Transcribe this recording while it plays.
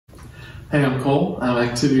Hey, I'm Cole. I'm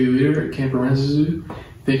activity leader at Camp Aransas.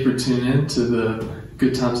 Thank you for tuning in to the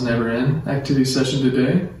Good Times Never End activity session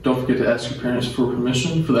today. Don't forget to ask your parents for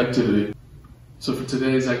permission for the activity. So for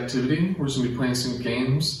today's activity, we're just going to be playing some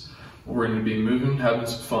games. We're going to be moving, having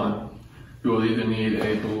some fun. You will either need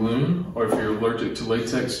a balloon, or if you're allergic to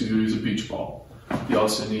latex, you use a beach ball. You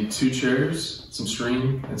also need 2 chairs, some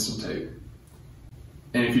string, and some tape.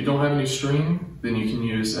 And if you don't have any string, then you can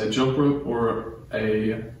use a jump rope or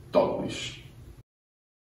a dog leash.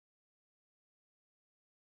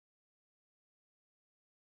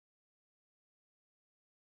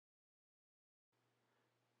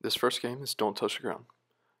 This first game is Don't Touch the Ground.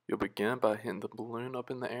 You'll begin by hitting the balloon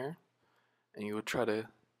up in the air, and you will try to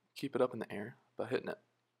keep it up in the air by hitting it.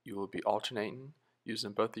 You will be alternating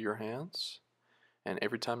using both of your hands, and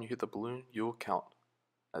every time you hit the balloon, you will count,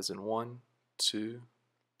 as in 1, 2,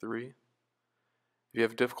 3. If you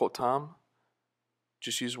have a difficult time,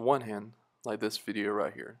 just use one hand, like this video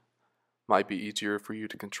right here. Might be easier for you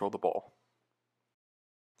to control the ball.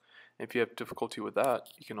 If you have difficulty with that,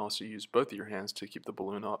 you can also use both of your hands to keep the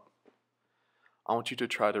balloon up. I want you to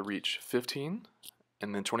try to reach 15,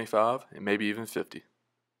 and then 25, and maybe even 50.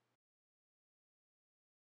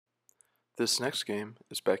 This next game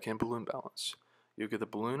is backhand balloon balance. You'll get the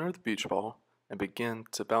balloon or the beach ball and begin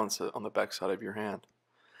to balance it on the back side of your hand.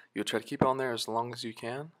 You'll try to keep it on there as long as you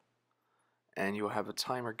can, and you'll have a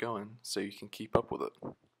timer going so you can keep up with it.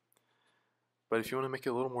 But if you want to make it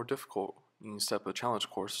a little more difficult, you can set up a challenge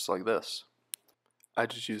course like this. I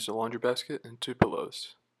just used a laundry basket and 2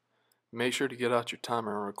 pillows. Make sure to get out your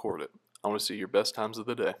timer and record it. I want to see your best times of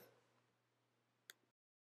the day.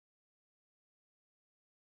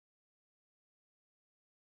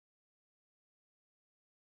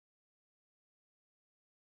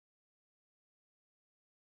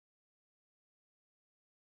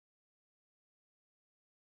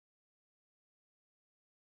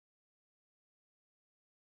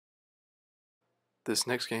 This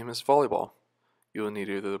next game is volleyball. You will need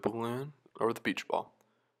either the balloon or the beach ball.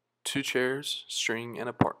 2 chairs, string, and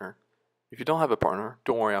a partner. If you don't have a partner,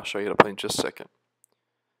 don't worry, I'll show you how to play in just a second.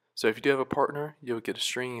 So if you do have a partner, you'll get a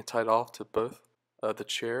string tied off to both of the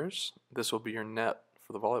chairs. This will be your net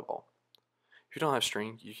for the volleyball. If you don't have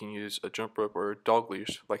string, you can use a jump rope or a dog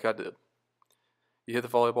leash like I did. You hit the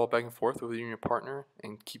volleyball back and forth with you and your partner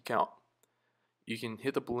and keep count. You can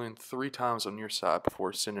hit the balloon 3 times on your side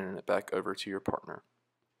before sending it back over to your partner.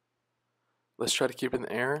 Let's try to keep it in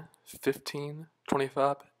the air 15,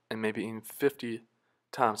 25, and maybe even 50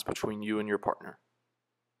 times between you and your partner.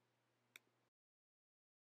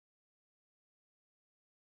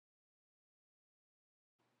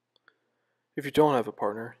 If you don't have a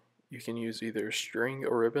partner, you can use either a string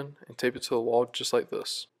or ribbon and tape it to the wall just like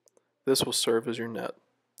this. This will serve as your net.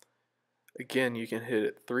 Again, you can hit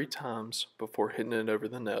it 3 times before hitting it over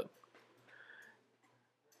the net.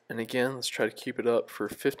 And again, let's try to keep it up for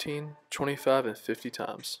 15, 25, and 50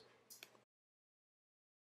 times.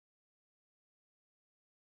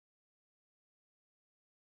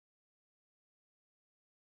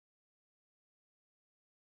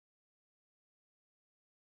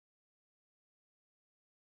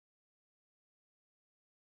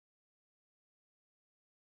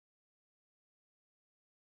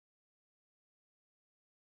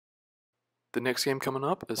 The next game coming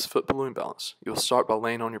up is foot balloon balance. You'll start by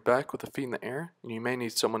laying on your back with the feet in the air, and you may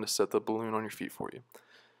need someone to set the balloon on your feet for you.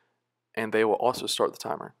 And they will also start the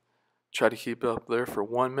timer. Try to keep it up there for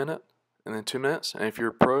 1 minute, and then 2 minutes, and if you're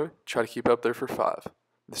a pro, try to keep it up there for 5.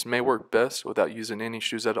 This may work best without using any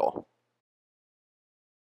shoes at all.